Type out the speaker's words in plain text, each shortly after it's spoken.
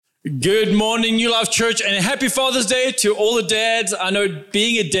Good morning, New Life Church, and happy Father's Day to all the dads. I know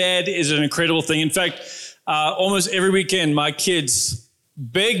being a dad is an incredible thing. In fact, almost every weekend, my kids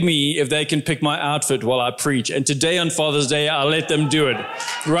beg me if they can pick my outfit while I preach. And today on Father's Day, I'll let them do it,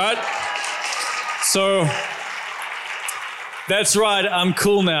 right? So that's right, I'm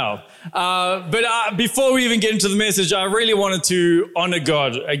cool now. But before we even get into the message, I really wanted to honor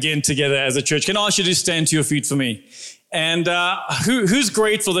God again together as a church. Can I ask you to stand to your feet for me? And who's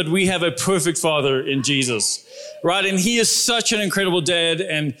grateful that we have a perfect Father in Jesus, right? And He is such an incredible dad,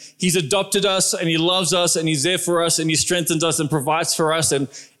 and He's adopted us, and He loves us, and He's there for us, and He strengthens us and provides for us. And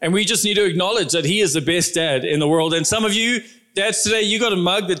we just need to acknowledge that He is the best dad in the world. And some of you dads today, you got a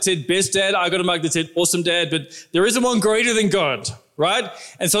mug that said best dad. I got a mug that said awesome dad, but there isn't one greater than God, right?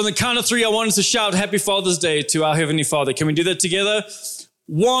 And so on the count of three, I wanted to shout Happy Father's Day to our Heavenly Father. Can we do that together?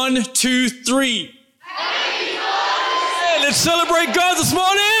 1, 2, 3. Let's celebrate God this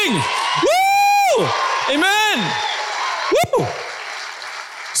morning. Woo! Amen. Woo!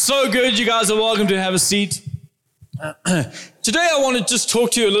 So good. You guys are welcome to have a seat. Today I want to just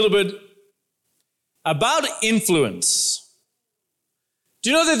talk to you a little bit about influence.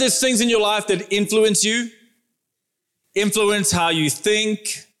 Do you know that there's things in your life that influence you? Influence how you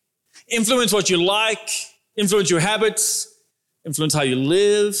think, influence what you like, influence your habits, influence how you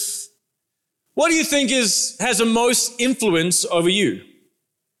live. What do you think has the most influence over you?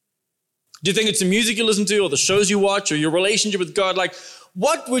 Do you think it's the music you listen to or the shows you watch or your relationship with God? Like,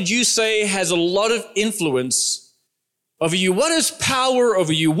 what would you say has a lot of influence over you? What has power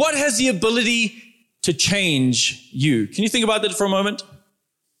over you? What has the ability to change you? Can you think about that for a moment?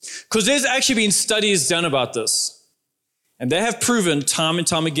 Because there's actually been studies done about this, and they have proven time and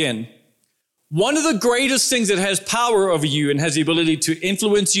time again, one of the greatest things that has power over you and has the ability to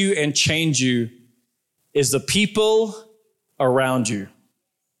influence you and change you is the people around you.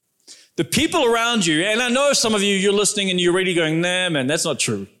 The people around you, and I know some of you, you're listening and you're already going, nah, man, that's not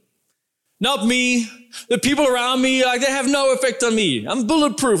true. Not me. The people around me, like, they have no effect on me. I'm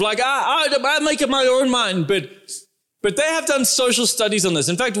bulletproof. Like, I make up my own mind, but they have done social studies on this.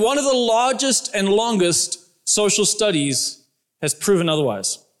 In fact, one of the largest and longest social studies has proven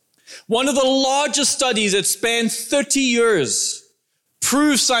otherwise. One of the largest studies that spanned 30 years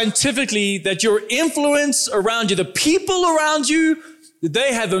proves scientifically that your influence around you, the people around you,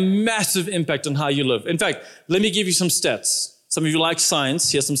 they have a massive impact on how you live. In fact, let me give you some stats. Some of you like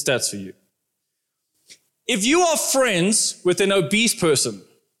science. Here's some stats for you. If you are friends with an obese person,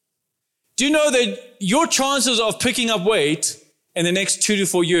 do you know that your chances of picking up weight in the next 2 to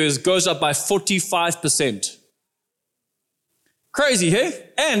 4 years goes up by 45%? Crazy, hey?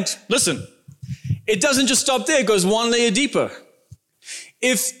 And listen, it doesn't just stop there. It goes one layer deeper.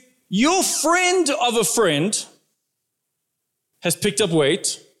 If your friend of a friend has picked up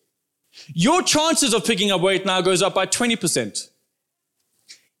weight, your chances of picking up weight now goes up by 20%.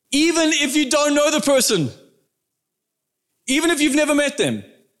 Even if you don't know the person, even if you've never met them,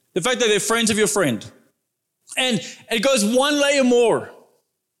 the fact that they're friends of your friend. And it goes one layer more.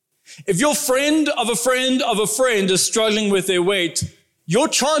 If your friend of a friend of a friend is struggling with their weight, your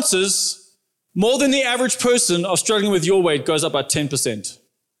chances, more than the average person, of struggling with your weight goes up by 10%.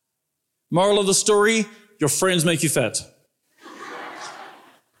 Moral of the story, your friends make you fat.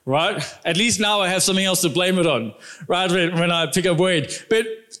 Right? At least now I have something else to blame it on, right, when I pick up weight. But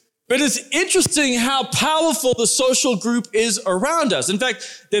it's interesting how powerful the social group is around us. In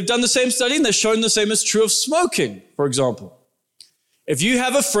fact, they've done the same study and they've shown the same is true of smoking, for example. If you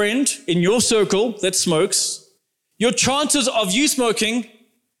have a friend in your circle that smokes, your chances of you smoking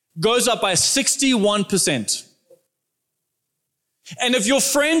goes up by 61%. And if your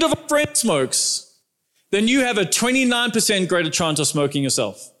friend of a friend smokes, then you have a 29% greater chance of smoking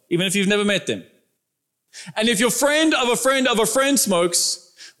yourself, even if you've never met them. And if your friend of a friend of a friend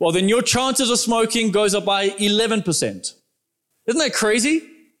smokes, well, then your chances of smoking goes up by 11%. Isn't that crazy?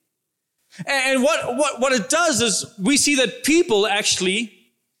 And what it does is we see that people actually,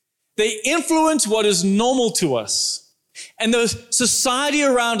 they influence what is normal to us. And the society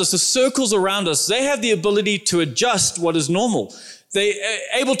around us, the circles around us, they have the ability to adjust what is normal. They're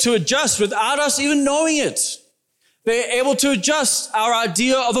able to adjust without us even knowing it. They're able to adjust our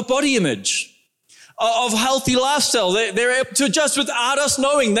idea of a body image, of healthy lifestyle. They're able to adjust without us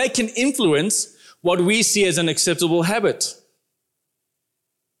knowing. They can influence what we see as an acceptable habit.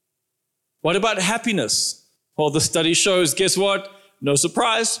 What about happiness? Well, the study shows, guess what? No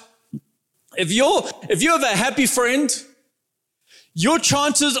surprise. If you have a happy friend, your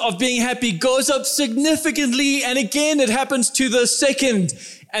chances of being happy goes up significantly. And again, it happens to the second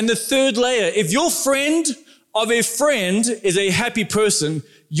and the third layer. If your friend of a friend is a happy person,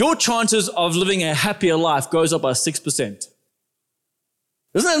 your chances of living a happier life goes up by 6%.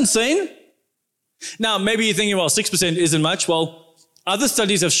 Isn't that insane? Now, maybe you're thinking, well, 6% isn't much. Well, other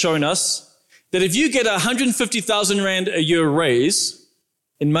studies have shown us that if you get 150,000 Rand a year raise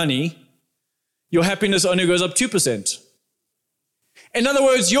in money, your happiness only goes up 2%. In other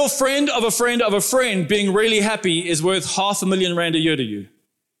words, your friend of a friend of a friend being really happy is worth 500,000 Rand a year to you.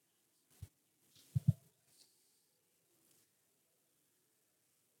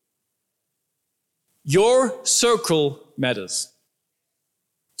 Your circle matters.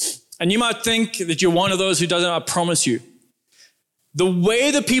 And you might think that you're one of those who doesn't. I promise you, the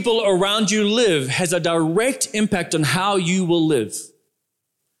way the people around you live has a direct impact on how you will live.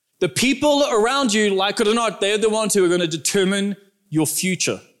 The people around you, like it or not, they're the ones who are going to determine your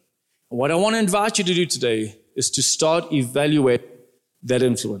future. And what I want to invite you to do today is to start evaluate that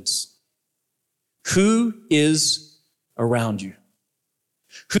influence. Who is around you?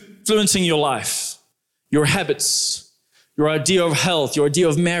 Who's influencing your life, your habits, your idea of health, your idea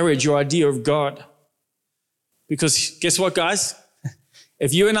of marriage, your idea of God? Because guess what, guys?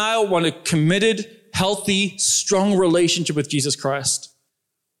 If you and I want a committed, healthy, strong relationship with Jesus Christ,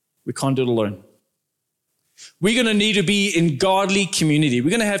 we can't do it alone. We're going to need to be in godly community.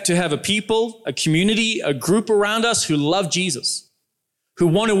 We're going to have a people, a community, a group around us who love Jesus, who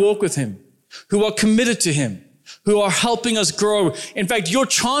want to walk with him, who are committed to him, who are helping us grow. In fact, your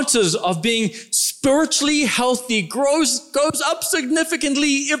chances of being spiritually healthy goes up significantly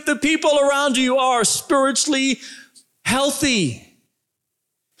if the people around you are spiritually healthy.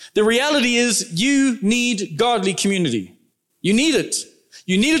 The reality is you need godly community. You need it.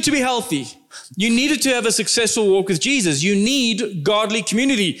 You need it to be healthy. You need it to have a successful walk with Jesus. You need godly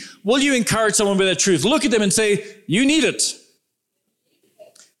community. Will you encourage someone with that truth? Look at them and say, you need it.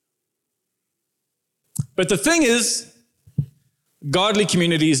 But the thing is, godly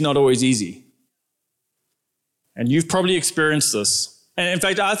community is not always easy. And you've probably experienced this. And in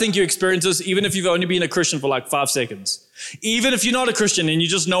fact, I think you experience this even if you've only been a Christian for like 5 seconds. Even if you're not a Christian and you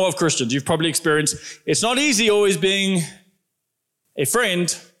just know of Christians, you've probably experienced it's not easy always being a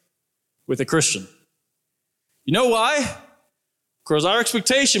friend with a Christian. You know why? Because our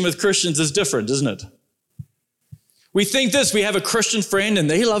expectation with Christians is different, isn't it? We think this, we have a Christian friend and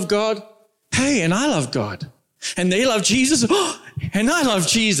they love God. Hey, and I love God. And they love Jesus. Oh, and I love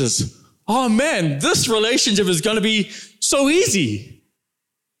Jesus. Oh man, this relationship is going to be so easy.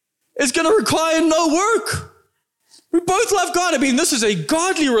 It's going to require no work. We both love God. I mean, this is a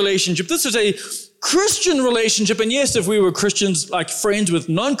godly relationship. This is a Christian relationship. And yes, if we were Christians, like friends with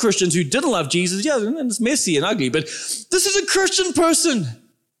non-Christians who didn't love Jesus, yeah, it's messy and ugly. But this is a Christian person.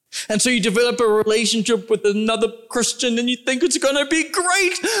 And so you develop a relationship with another Christian and you think it's going to be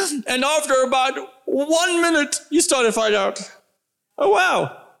great. And after about 1 minute, you start to find out, oh,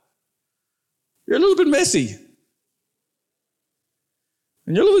 wow, you're a little bit messy.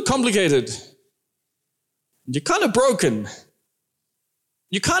 And you're a little bit complicated. You're kind of broken.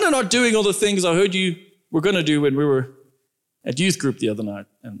 You're kind of not doing all the things I heard you were going to do when we were at youth group the other night.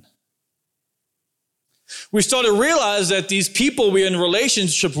 And we start to realize that these people we're in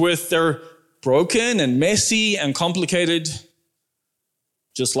relationship with, they're broken and messy and complicated,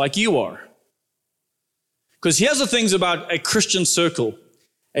 just like you are. Because here's the things about a Christian circle,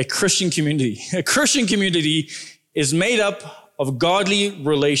 a Christian community. A Christian community is made up of godly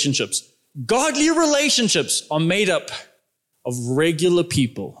relationships. Godly relationships are made up of regular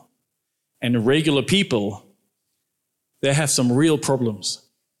people. And regular people, they have some real problems.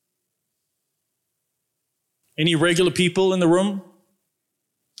 Any regular people in the room?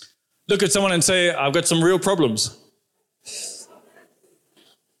 Look at someone and say, I've got some real problems.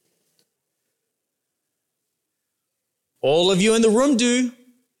 All of you in the room do.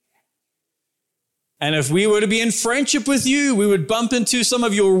 And if we were to be in friendship with you, we would bump into some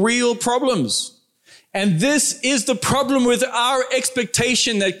of your real problems. And this is the problem with our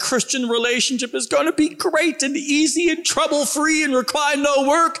expectation that Christian relationship is going to be great and easy and trouble-free and require no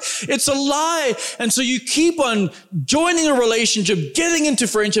work. It's a lie. And so you keep on joining a relationship, getting into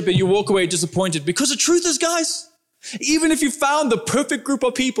friendship, and you walk away disappointed. Because the truth is, guys, even if you found the perfect group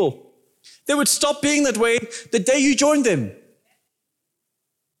of people, they would stop being that way the day you joined them.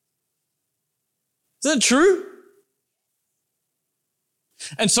 Isn't it true?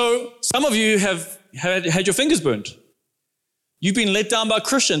 And so some of you have had your fingers burnt. You've been let down by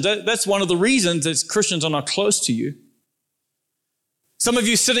Christians. That's one of the reasons that Christians are not close to you. Some of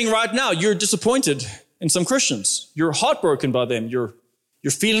you sitting right now, you're disappointed in some Christians. You're heartbroken by them. You're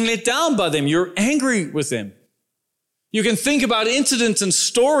feeling let down by them. You're angry with them. You can think about incidents and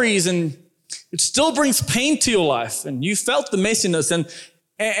stories, and it still brings pain to your life. And you felt the messiness.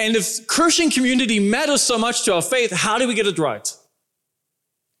 And if Christian community matters so much to our faith, how do we get it right?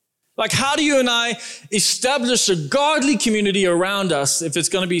 Like, how do you and I establish a godly community around us if it's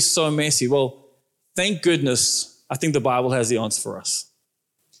going to be so messy? Well, thank goodness, I think the Bible has the answer for us.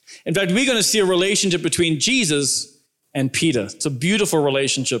 In fact, we're going to see a relationship between Jesus and Peter. It's a beautiful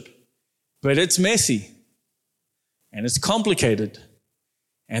relationship, but it's messy, and it's complicated,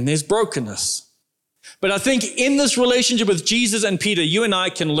 and there's brokenness. But I think in this relationship with Jesus and Peter, you and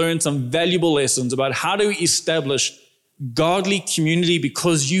I can learn some valuable lessons about how to establish godly community,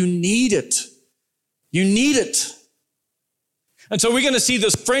 because you need it. You need it. And so we're going to see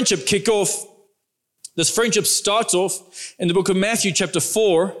this friendship kick off. This friendship starts off in the book of Matthew chapter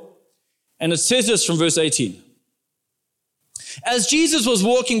 4, and it says this from verse 18. As Jesus was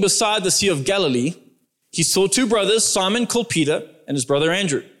walking beside the Sea of Galilee, he saw two brothers, Simon called Peter and his brother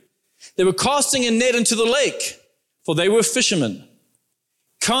Andrew. They were casting a net into the lake, for they were fishermen.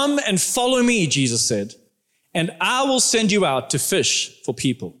 Come and follow me, Jesus said, and I will send you out to fish for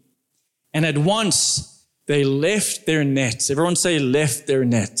people. And at once they left their nets. Everyone say, left their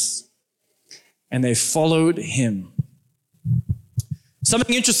nets. And they followed him.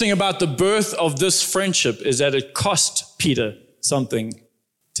 Something interesting about the birth of this friendship is that it cost Peter something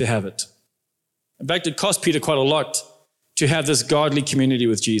to have it. In fact, it cost Peter quite a lot to have this godly community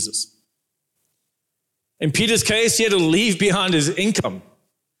with Jesus. In Peter's case, he had to leave behind his income,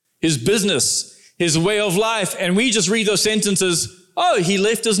 his business, his way of life. And we just read those sentences, oh, he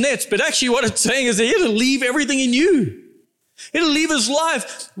left his nets. But actually what it's saying is that he had to leave everything he knew. He had to leave his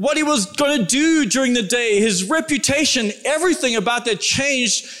life, what he was going to do during the day, his reputation, everything about that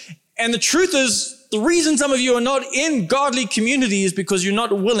changed. And the truth is, the reason some of you are not in godly community is because you're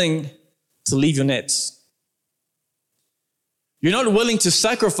not willing to leave your nets. You're not willing to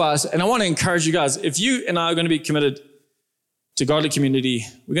sacrifice. And I want to encourage you guys, if you and I are going to be committed to godly community,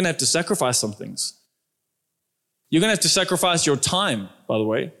 we're going to have to sacrifice some things. You're going to have to sacrifice your time, by the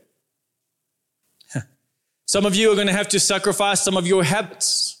way. Some of you are going to have to sacrifice some of your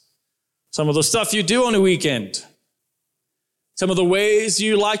habits, some of the stuff you do on a weekend, some of the ways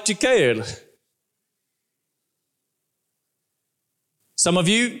you like to care. Some of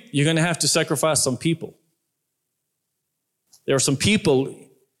you, you're going to have to sacrifice some people. There are some people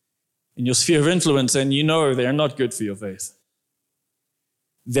in your sphere of influence, and you know they're not good for your faith.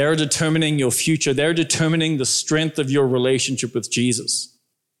 They're determining your future. They're determining the strength of your relationship with Jesus.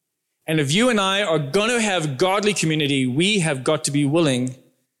 And if you and I are going to have godly community, we have got to be willing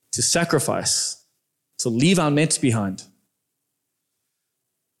to sacrifice, to leave our nets behind.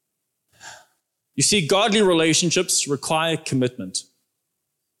 You see, godly relationships require commitment.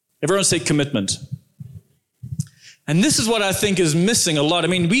 Everyone say commitment. And this is what I think is missing a lot. I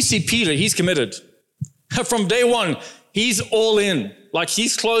mean, we see Peter, he's committed. From day one, he's all in. Like,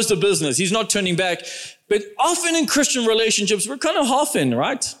 he's closed the business. He's not turning back. But often in Christian relationships, we're kind of half in,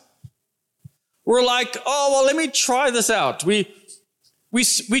 right? We're like, oh, well, let me try this out. We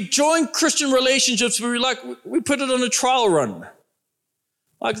join Christian relationships where we put it on a trial run.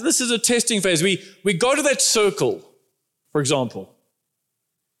 Like, this is a testing phase. We go to that circle, for example.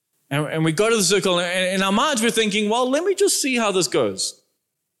 And we go to the circle, and in our minds we're thinking, well, let me just see how this goes.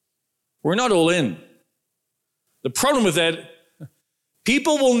 We're not all in. The problem with that,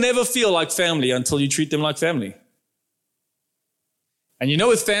 people will never feel like family until you treat them like family. And you know,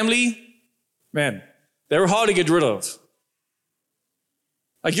 with family, man, they're hard to get rid of.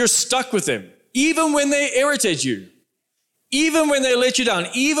 Like, you're stuck with them. Even when they irritate you, even when they let you down,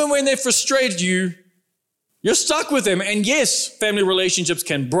 even when they frustrate you, you're stuck with them. And yes, family relationships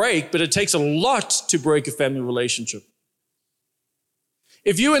can break, but it takes a lot to break a family relationship.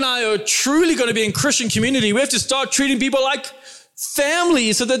 If you and I are truly going to be in Christian community, we have to start treating people like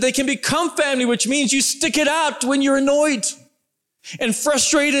family so that they can become family, which means you stick it out when you're annoyed and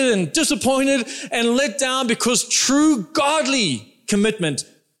frustrated and disappointed and let down, because true godly commitment,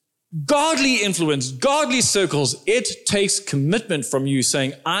 godly influence, godly circles, it takes commitment from you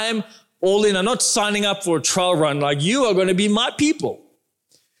saying, I'm all in. I'm not signing up for a trial run. Like, you are going to be my people.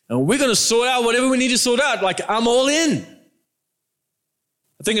 And we're going to sort out whatever we need to sort out. Like, I'm all in.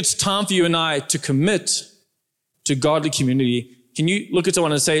 I think it's time for you and I to commit to godly community. Can you look at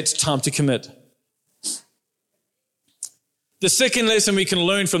someone and say, it's time to commit? The second lesson we can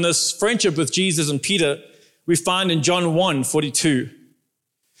learn from this friendship with Jesus and Peter, we find in John 1:42. It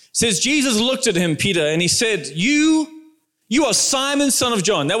says, Jesus looked at him, Peter, and he said, You are Simon, son of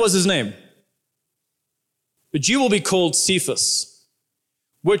John. That was his name. But you will be called Cephas,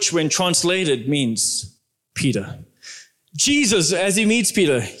 which when translated means Peter. Jesus, as he meets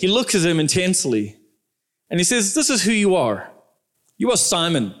Peter, he looks at him intensely and he says, this is who you are. You are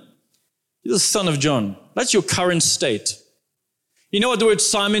Simon. You're the son of John. That's your current state. You know what the word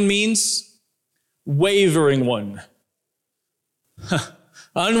Simon means? Wavering one.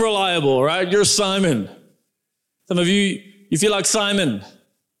 Unreliable, right? You're Simon. Some of you feel like Simon.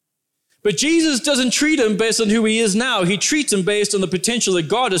 But Jesus doesn't treat him based on who he is now. He treats him based on the potential that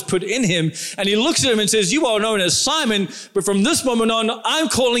God has put in him. And he looks at him and says, you are known as Simon, but from this moment on, I'm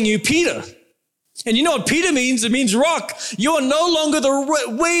calling you Peter. And you know what Peter means? It means rock. You are no longer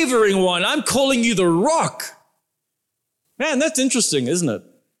the wavering one. I'm calling you the rock. Man, that's interesting, isn't it?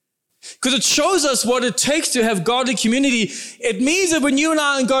 Because it shows us what it takes to have godly community. It means that when you and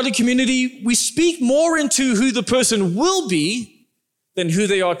I are in godly community, we speak more into who the person will be than who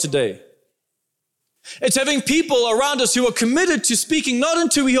they are today. It's having people around us who are committed to speaking not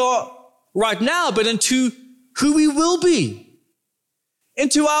into who we are right now, but into who we will be,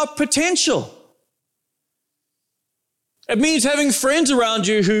 into our potential. It means having friends around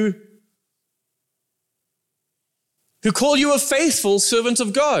you who call you a faithful servant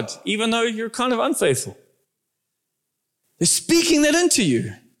of God, even though you're kind of unfaithful. They're speaking that into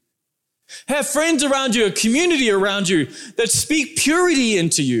you. Have friends around you, a community around you that speak purity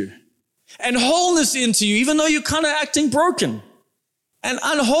into you and wholeness into you, even though you're kind of acting broken and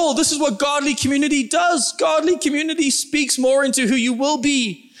unwhole. This is what godly community does. Godly community speaks more into who you will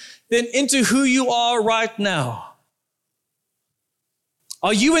be than into who you are right now.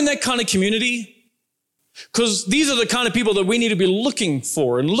 Are you in that kind of community? Because these are the kind of people that we need to be looking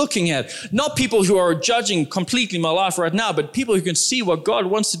for and looking at. Not people who are judging completely my life right now, but people who can see what God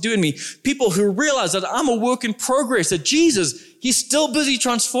wants to do in me. People who realize that I'm a work in progress, that Jesus, he's still busy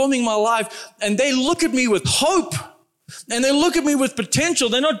transforming my life. And they look at me with hope. And they look at me with potential.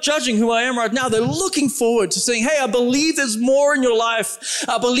 They're not judging who I am right now. They're looking forward to saying, hey, I believe there's more in your life.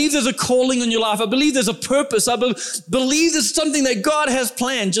 I believe there's a calling in your life. I believe there's a purpose. I believe there's something that God has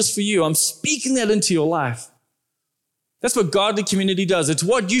planned just for you. I'm speaking that into your life. That's what godly community does. It's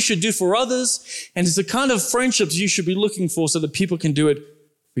what you should do for others. And it's the kind of friendships you should be looking for so that people can do it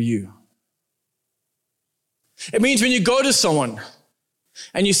for you. It means when you go to someone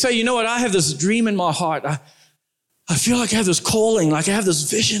and you say, you know what, I have this dream in my heart. I feel like I have this calling, like I have this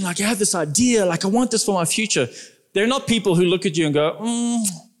vision, like I have this idea, like I want this for my future. They're not people who look at you and go,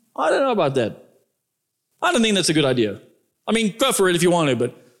 I don't know about that. I don't think that's a good idea. I mean, go for it if you want to,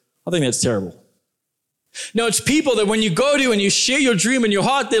 but I think that's terrible. No, it's people that when you go to and you share your dream in your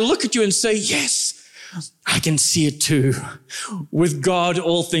heart, they look at you and say, yes, I can see it too. With God,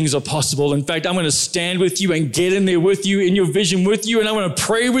 all things are possible. In fact, I'm going to stand with you and get in there with you, in your vision with you, and I'm going to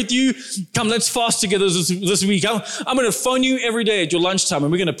pray with you. Come, let's fast together this week. I'm going to phone you every day at your lunchtime,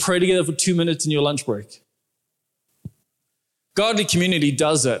 and we're going to pray together for 2 minutes in your lunch break. Godly community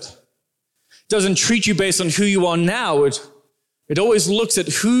does that. It doesn't treat you based on who you are now. It always looks at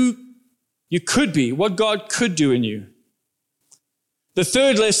who you could be, what God could do in you. The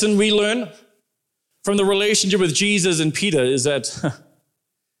third lesson we learn from the relationship with Jesus and Peter is that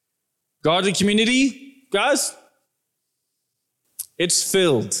godly community, guys, it's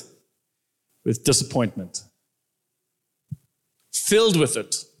filled with disappointment. Filled with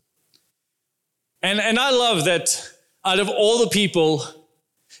it. And I love that out of all the people,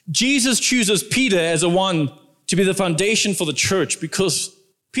 Jesus chooses Peter as the one to be the foundation for the church, because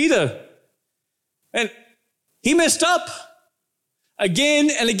Peter, and he messed up. Again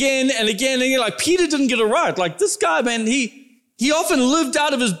and again and again and again. Like Peter didn't get it right. Like this guy, man, he often lived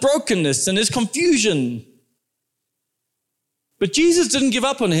out of his brokenness and his confusion. But Jesus didn't give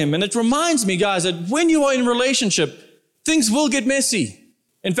up on him. And it reminds me, guys, that when you are in a relationship, things will get messy.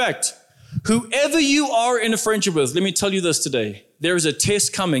 In fact, whoever you are in a friendship with, let me tell you this today. There is a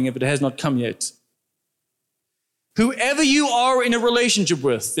test coming if it has not come yet. Whoever you are in a relationship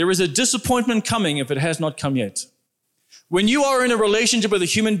with, there is a disappointment coming if it has not come yet. When you are in a relationship with a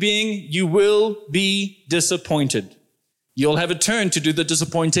human being, you will be disappointed. You'll have a turn to do the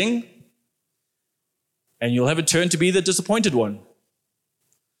disappointing, and you'll have a turn to be the disappointed one.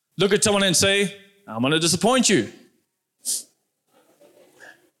 Look at someone and say, I'm going to disappoint you.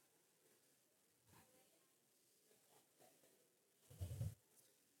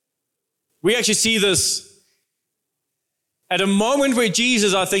 We actually see this at a moment where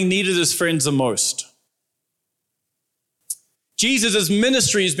Jesus, I think, needed his friends the most. Jesus'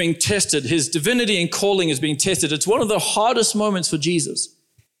 ministry is being tested. His divinity and calling is being tested. It's one of the hardest moments for Jesus.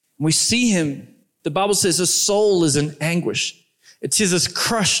 We see him. The Bible says his soul is in anguish. It says it's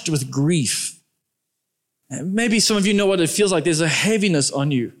crushed with grief. And maybe some of you know what it feels like. There's a heaviness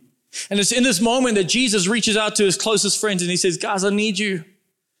on you. And it's in this moment that Jesus reaches out to his closest friends and he says, guys, I need you.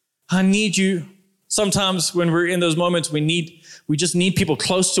 I need you. Sometimes when we're in those moments, we need just need people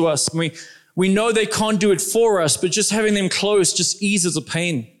close to us. We know they can't do it for us, but just having them close just eases the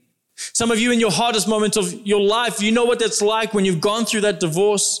pain. Some of you in your hardest moments of your life, you know what that's like when you've gone through that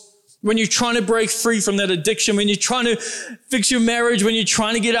divorce, when you're trying to break free from that addiction, when you're trying to fix your marriage, when you're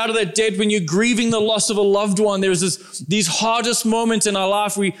trying to get out of that debt, when you're grieving the loss of a loved one. There's these hardest moments in our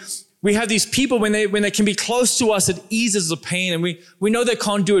life. We have these people when they can be close to us, it eases the pain, and we know they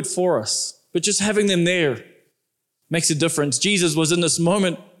can't do it for us, but just having them there makes a difference. Jesus was in this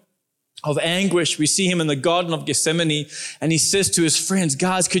moment of anguish. We see him in the Garden of Gethsemane, and he says to his friends,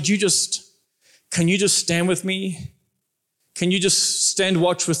 guys, can you just stand with me? Can you just stand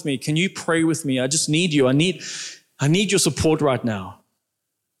watch with me? Can you pray with me? I just need you. I need your support right now.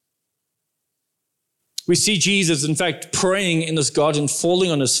 We see Jesus, in fact, praying in this garden,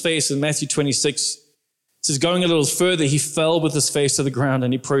 falling on his face in Matthew 26. It says, going a little further, he fell with his face to the ground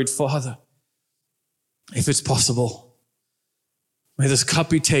and he prayed, Father, if it's possible, may this cup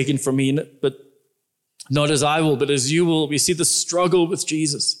be taken from me, but not as I will, but as you will. We see the struggle with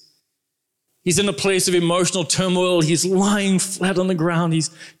Jesus. He's in a place of emotional turmoil. He's lying flat on the ground. He's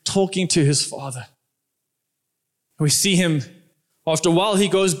talking to his Father. We see him, after a while, he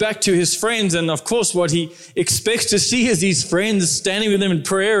goes back to his friends. And of course, what he expects to see is these friends standing with him in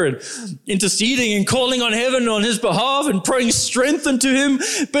prayer and interceding and calling on heaven on his behalf and praying strength into him.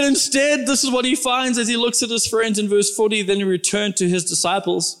 But instead, this is what he finds as he looks at his friends in verse 40. Then he returned to his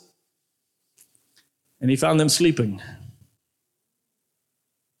disciples and he found them sleeping.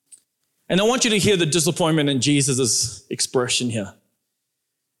 And I want you to hear the disappointment in Jesus' expression here.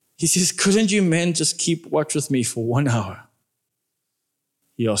 He says, couldn't you men just keep watch with me for 1 hour?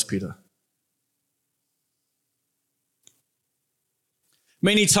 He asked Peter.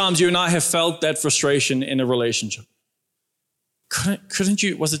 Many times you and I have felt that frustration in a relationship. Couldn't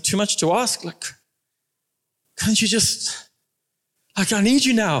you, was it too much to ask? Couldn't you just, I need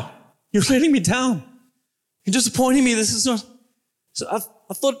you now. You're letting me down. You're disappointing me. This is not, so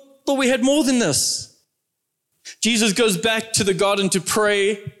I thought we had more than this. Jesus goes back to the garden to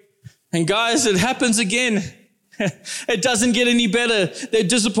pray. And guys, it happens again. It doesn't get any better. They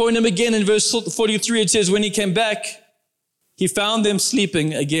disappoint him again. In verse 43, it says, when he came back, he found them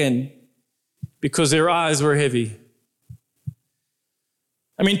sleeping again because their eyes were heavy.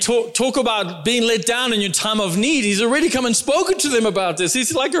 I mean, talk about being let down in your time of need. He's already come and spoken to them about this.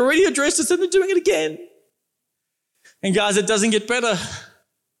 He's already addressed this and they're doing it again. And guys, it doesn't get better.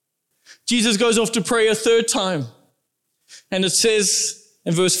 Jesus goes off to pray a third time. And it says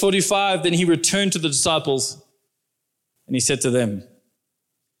in verse 45, then he returned to the disciples and he said to them,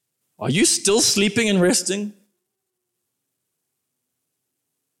 are you still sleeping and resting?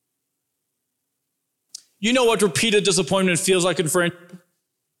 You know what repeated disappointment feels like in friendship?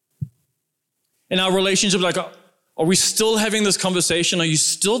 In our relationship, are we still having this conversation? Are you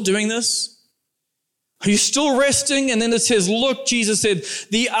still doing this? Are you still resting? And then it says, look, Jesus said,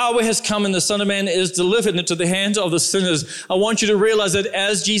 the hour has come and the Son of Man is delivered into the hands of the sinners. I want you to realize that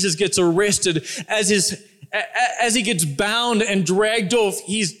as Jesus gets arrested, as he gets bound and dragged off,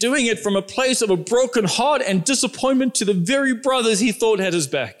 he's doing it from a place of a broken heart and disappointment to the very brothers he thought had his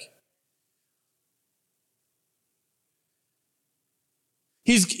back.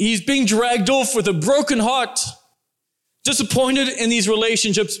 He's being dragged off with a broken heart, disappointed in these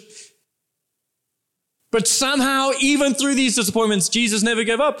relationships. But somehow, even through these disappointments, Jesus never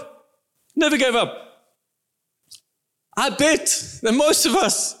gave up. Never gave up. I bet that most of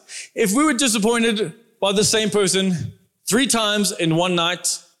us, if we were disappointed by the same person 3 times in one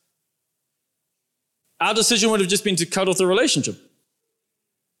night, our decision would have just been to cut off the relationship.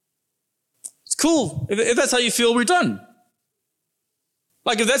 It's cool. If that's how you feel, we're done.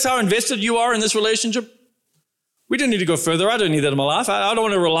 If that's how invested you are in this relationship, we don't need to go further. I don't need that in my life. I don't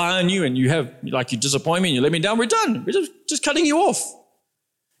want to rely on you and you disappoint me and you let me down. We're done. We're just cutting you off.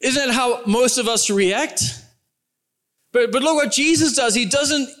 Isn't that how most of us react? But look what Jesus does. He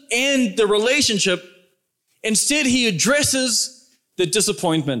doesn't end the relationship. Instead, he addresses the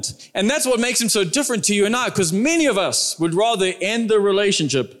disappointment. And that's what makes him so different to you and I, because many of us would rather end the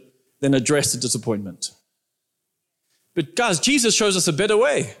relationship than address the disappointment. But guys, Jesus shows us a better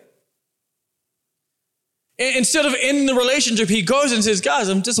way. Instead of ending the relationship, he goes and says, guys,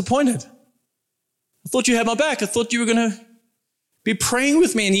 I'm disappointed. I thought you had my back. I thought you were going to be praying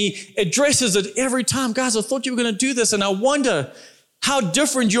with me. And he addresses it every time. Guys, I thought you were going to do this. And I wonder how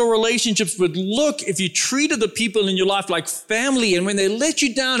different your relationships would look if you treated the people in your life like family. And when they let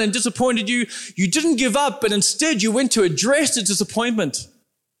you down and disappointed you, you didn't give up, but instead you went to address the disappointment.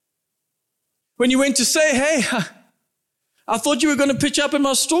 When you went to say, hey, I thought you were going to pitch up in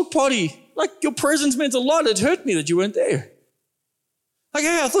my stalk party. Your presence meant a lot. It hurt me that you weren't there. Like,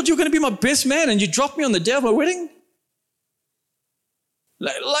 hey, I thought you were going to be my best man and you dropped me on the day of my wedding.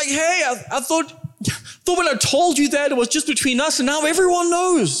 Like, hey, I thought when I told you that it was just between us and now everyone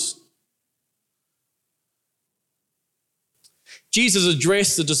knows. Jesus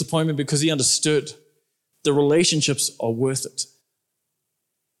addressed the disappointment because he understood the relationships are worth it.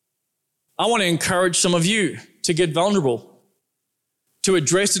 I want to encourage some of you to get vulnerable, to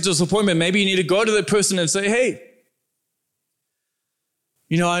address the disappointment. Maybe you need to go to that person and say, hey,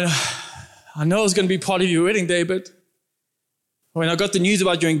 I know it's going to be part of your wedding day, but when I got the news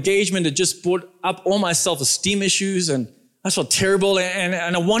about your engagement, it just brought up all my self-esteem issues, and I felt terrible,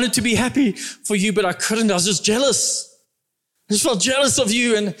 and I wanted to be happy for you, but I couldn't. I was just jealous. I just felt jealous of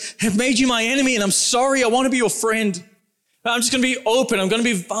you and have made you my enemy, and I'm sorry. I want to be your friend. I'm just going to be open. I'm going to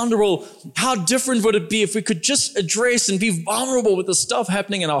be vulnerable. How different would it be if we could just address and be vulnerable with the stuff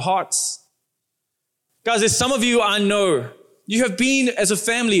happening in our hearts? Guys, there's some of you I know, you have been as a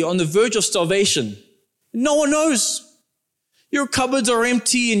family on the verge of starvation. No one knows. Your cupboards are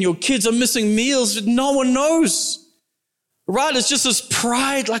empty and your kids are missing meals, but no one knows. Right? It's just this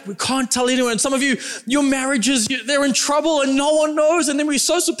pride, like we can't tell anyone. Some of you, your marriages, they're in trouble and no one knows. And then we're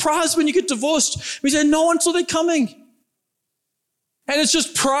so surprised when you get divorced. We say, no one saw that coming. And it's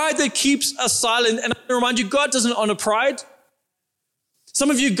just pride that keeps us silent. And I want to remind you, God doesn't honor pride. Some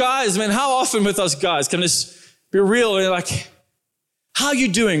of you guys, man, how often with us guys can this be real? And like, how are you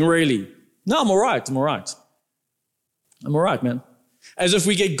doing really? No, I'm all right, man. As if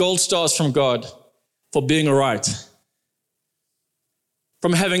we get gold stars from God for being all right.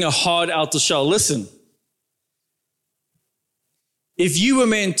 From having a hard outer shell. Listen, if you were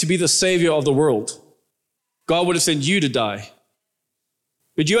meant to be the savior of the world, God would have sent you to die.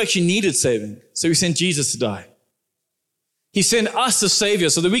 But you actually needed saving, so he sent Jesus to die. He sent us the savior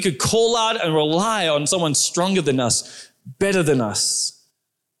so that we could call out and rely on someone stronger than us, better than us.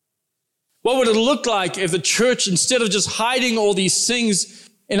 What would it look like if the church, instead of just hiding all these things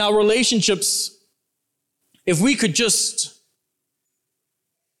in our relationships, if we could just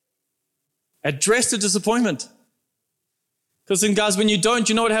address the disappointment? Because then, guys, when you don't,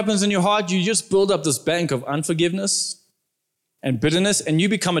 you know what happens in your heart? You just build up this bank of unforgiveness and bitterness, and you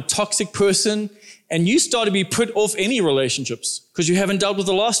become a toxic person, and you start to be put off any relationships because you haven't dealt with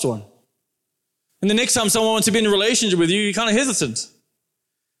the last one. And the next time someone wants to be in a relationship with you, you're kind of hesitant.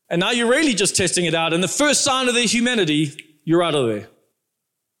 And now you're really just testing it out. And the first sign of their humanity, you're out of there.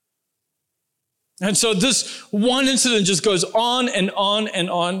 And so this one incident just goes on and on and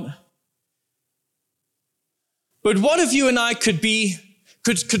on. But what if you and I could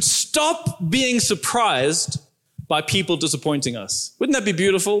stop being surprised by people disappointing us? Wouldn't that be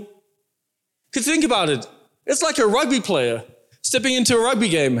beautiful? Because think about it. It's like a rugby player stepping into a rugby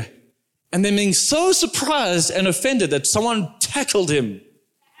game and then being so surprised and offended that someone tackled him.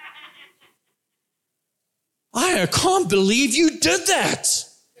 I can't believe you did that.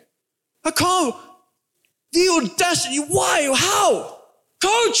 I can't. The audacity. Why? How?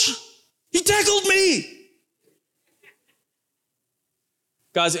 Coach, he tackled me.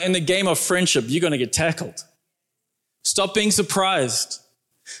 Guys, in the game of friendship, you're going to get tackled. Stop being surprised.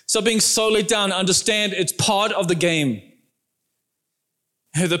 Stop being so let down. Understand it's part of the game.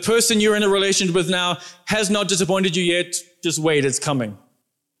 The person you're in a relationship with now has not disappointed you yet. Just wait, it's coming.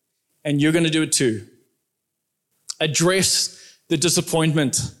 And you're going to do it too. Address the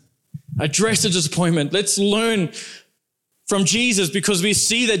disappointment. Address the disappointment. Let's learn from Jesus, because we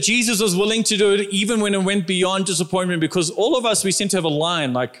see that Jesus was willing to do it even when it went beyond disappointment, because all of us, we seem to have a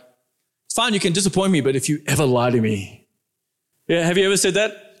line like, it's fine, you can disappoint me, but if you ever lie to me. Yeah, have you ever said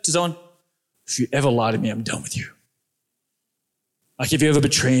that to someone? If you ever lie to me, I'm done with you. Like if you ever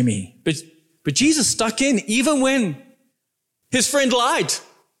betray me. But Jesus stuck in even when his friend lied.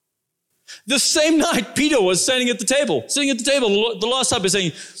 The same night, Peter was sitting at the table, the Last Supper,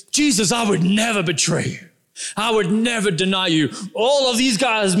 saying, Jesus, I would never betray you. I would never deny you. All of these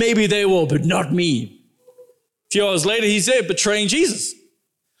guys, maybe they will, but not me. A few hours later, he's there betraying Jesus.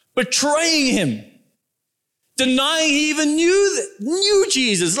 Betraying him. Denying he even knew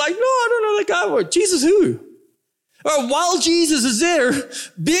Jesus. Like, no, I don't know that guy. What? Jesus who? Or while Jesus is there,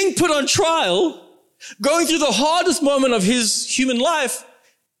 being put on trial, going through the hardest moment of his human life,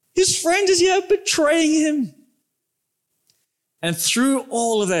 his friend is here betraying him. And through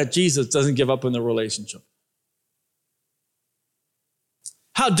all of that, Jesus doesn't give up on the relationship.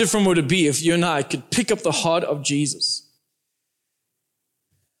 How different would it be if you and I could pick up the heart of Jesus?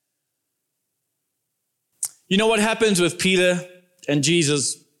 You know what happens with Peter and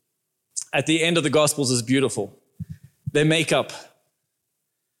Jesus at the end of the Gospels is beautiful. They make up.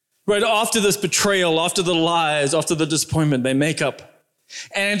 Right after this betrayal, after the lies, after the disappointment, they make up.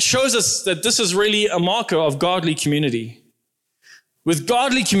 And it shows us that this is really a marker of godly community. With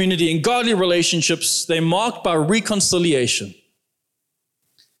godly community and godly relationships, they're marked by reconciliation.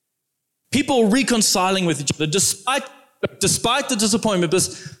 People reconciling with each other despite the disappointment,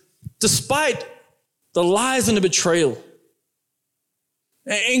 despite the lies and the betrayal.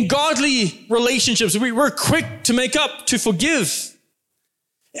 In godly relationships, we're quick to make up, to forgive.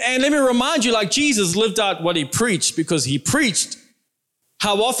 And let me remind you, like Jesus lived out what he preached, because he preached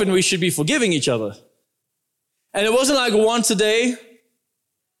how often we should be forgiving each other. And it wasn't like once a day. It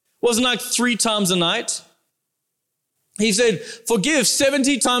wasn't like 3 times a night. He said, forgive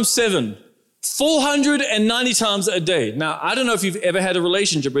 70 times 7, 490 times a day. Now, I don't know if you've ever had a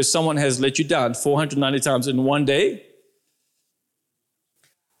relationship where someone has let you down 490 times in one day.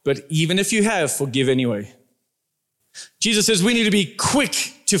 But even if you have, forgive anyway. Jesus says we need to be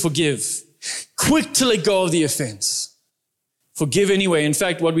quick to forgive, quick to let go of the offense. Forgive anyway. In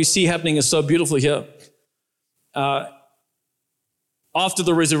fact, what we see happening is so beautiful here. After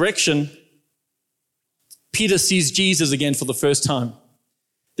the resurrection, Peter sees Jesus again for the first time.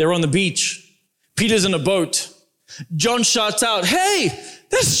 They're on the beach. Peter's in a boat. John shouts out, "Hey,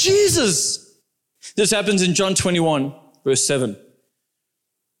 that's Jesus." This happens in John 21, verse 7. It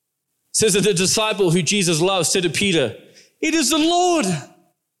says that the disciple who Jesus loved said to Peter, "It is the Lord."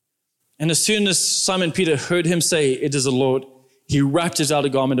 And as soon as Simon Peter heard him say, "It is the Lord," he wrapped his outer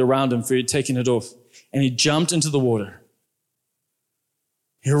garment around him, for he had taken it off, and he jumped into the water.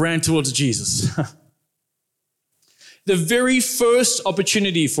 He ran towards Jesus. The very first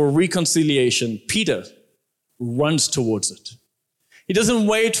opportunity for reconciliation, Peter runs towards it. He doesn't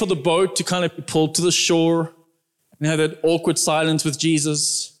wait for the boat to kind of be pulled to the shore and have that awkward silence with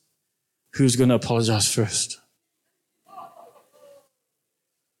Jesus. Who's going to apologize first?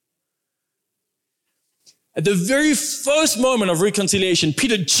 At the very first moment of reconciliation,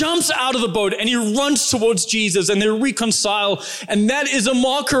 Peter jumps out of the boat and he runs towards Jesus, and they reconcile. And that is a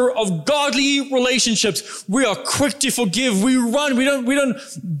marker of godly relationships. We are quick to forgive. We run. We don't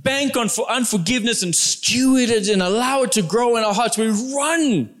bank on unforgiveness and steward it and allow it to grow in our hearts. We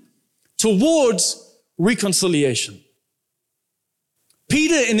run towards reconciliation.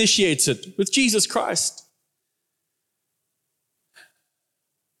 Peter initiates it with Jesus Christ.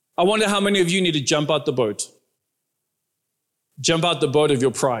 I wonder how many of you need to jump out the boat. Jump out the boat of your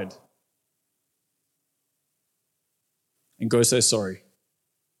pride. And go say sorry.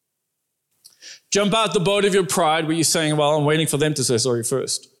 Jump out the boat of your pride where you're saying, well, I'm waiting for them to say sorry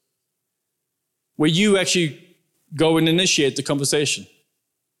first. Where you actually go and initiate the conversation.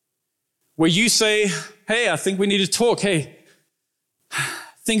 Where you say, hey, I think we need to talk. Hey,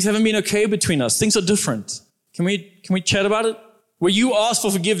 things haven't been okay between us. Things are different. Can we chat about it? Where you ask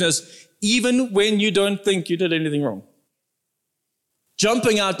for forgiveness even when you don't think you did anything wrong.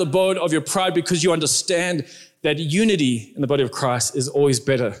 Jumping out the boat of your pride because you understand that unity in the body of Christ is always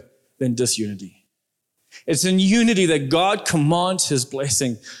better than disunity. It's in unity that God commands his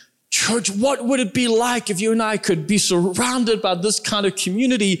blessing. Church, what would it be like if you and I could be surrounded by this kind of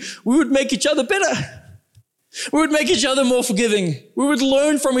community? We would make each other better. We would make each other more forgiving. We would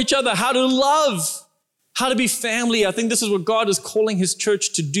learn from each other how to love, how to be family. I think this is what God is calling his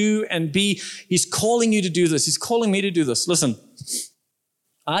church to do and be. He's calling you to do this. He's calling me to do this. Listen,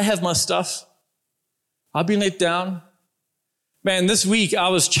 I have my stuff. I've been let down. Man, this week I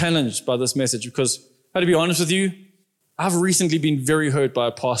was challenged by this message because, I had to be honest with you, I've recently been very hurt by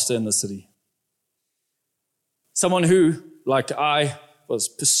a pastor in the city. Someone who, like I, was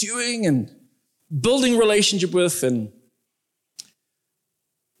pursuing and building relationship with, and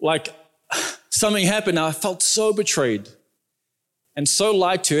like something happened, I felt so betrayed and so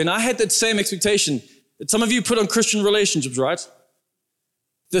lied to. And I had that same expectation that some of you put on Christian relationships, right?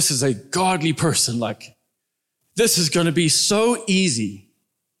 This is a godly person, like this is going to be so easy.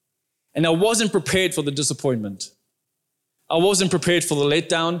 And I wasn't prepared for the disappointment. I wasn't prepared for the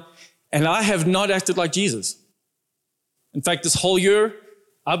letdown, and I have not acted like Jesus. In fact, this whole year,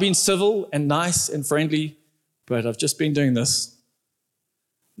 I've been civil and nice and friendly, but I've just been doing this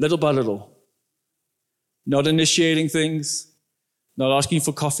little by little. Not initiating things, not asking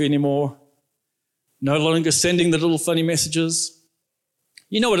for coffee anymore, no longer sending the little funny messages.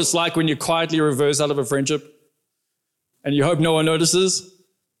 You know what it's like when you quietly reverse out of a friendship and you hope no one notices?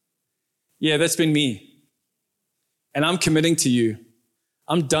 Yeah, that's been me. And I'm committing to you.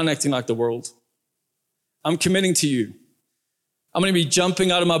 I'm done acting like the world. I'm committing to you. I'm going to be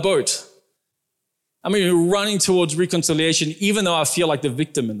jumping out of my boat. I'm going to be running towards reconciliation, even though I feel like the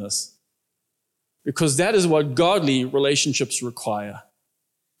victim in this. Because that is what godly relationships require.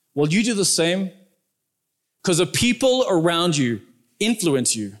 Will you do the same? Because the people around you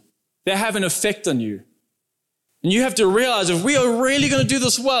influence you. They have an effect on you. And you have to realize if we are really going to do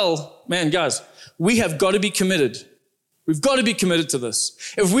this well, man, guys, we have got to be committed. We've got to be committed to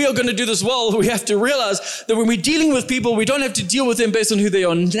this. If we are going to do this well, we have to realize that when we're dealing with people, we don't have to deal with them based on who they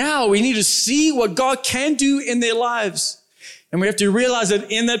are now. We need to see what God can do in their lives. And we have to realize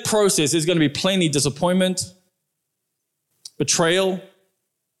that in that process, there's going to be plenty of disappointment, betrayal,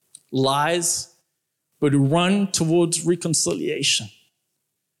 lies, but run towards reconciliation.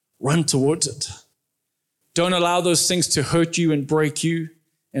 Run towards it. Don't allow those things to hurt you and break you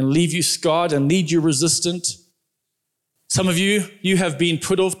and leave you scarred and leave you resistant. Some of you have been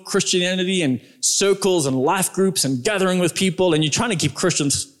put off Christianity and circles and life groups and gathering with people, and you're trying to keep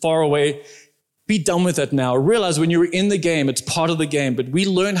Christians far away. Be done with that now. Realize when you're in the game, it's part of the game, but we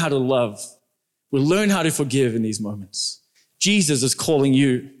learn how to love. We learn how to forgive in these moments. Jesus is calling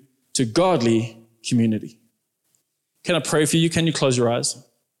you to godly community. Can I pray for you? Can you close your eyes?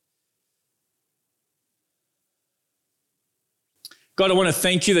 God, I want to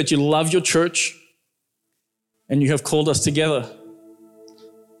thank you that you love your church and you have called us together.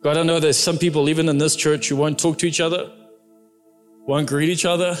 God, I know there's some people even in this church who won't talk to each other, won't greet each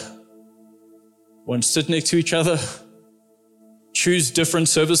other, won't sit next to each other, choose different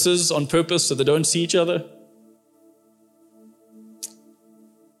services on purpose so they don't see each other.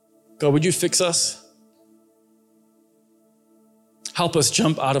 God, would you fix us? Help us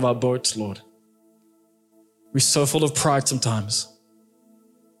jump out of our boats, Lord. We're so full of pride sometimes.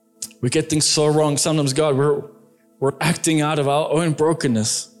 We get things so wrong. Sometimes, God, we're acting out of our own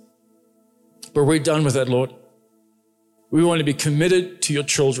brokenness. But we're done with that, Lord. We want to be committed to your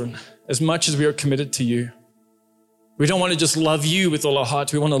children as much as we are committed to you. We don't want to just love you with all our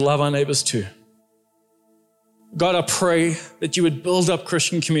hearts. We want to love our neighbors too. God, I pray that you would build up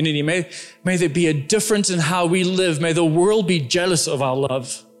Christian community. May there be a difference in how we live. May the world be jealous of our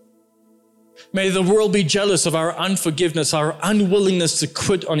love. May the world be jealous of our unforgiveness, our unwillingness to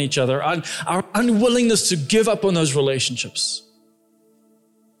quit on each other, our unwillingness to give up on those relationships.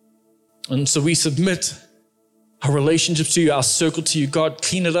 And so we submit our relationships to you, our circle to you. God,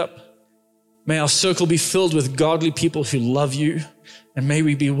 clean it up. May our circle be filled with godly people who love you. And may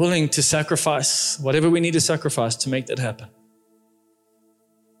we be willing to sacrifice whatever we need to sacrifice to make that happen.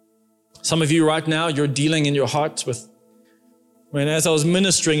 Some of you right now, you're dealing in your hearts with, when as I was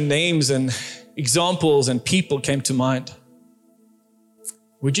ministering, names and examples and people came to mind.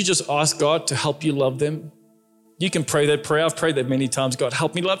 Would you just ask God to help you love them? You can pray that prayer. I've prayed that many times. God,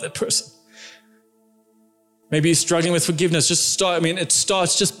 help me love that person. Maybe you're struggling with forgiveness. It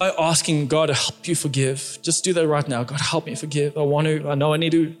starts just by asking God to help you forgive. Just do that right now. God, help me forgive. I want to. I know I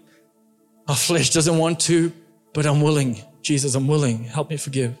need to. Our flesh doesn't want to, but I'm willing. Jesus, I'm willing. Help me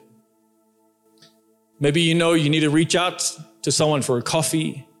forgive. Maybe you know you need to reach out to someone for a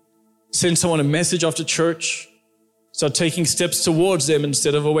coffee, send someone a message after church, start taking steps towards them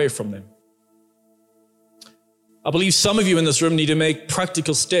instead of away from them. I believe some of you in this room need to make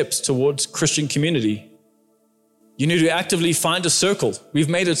practical steps towards Christian community. You need to actively find a circle. We've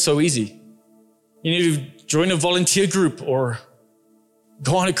made it so easy. You need to join a volunteer group or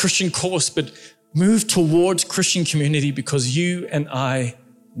go on a Christian course, but move towards Christian community because you and I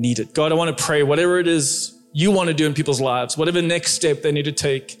need it. God, I want to pray whatever it is you want to do in people's lives, whatever next step they need to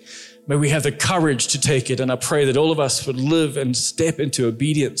take, may we have the courage to take it. And I pray that all of us would live and step into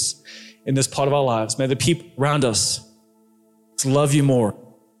obedience in this part of our lives. May the people around us love you more.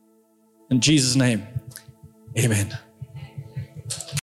 In Jesus' name, amen.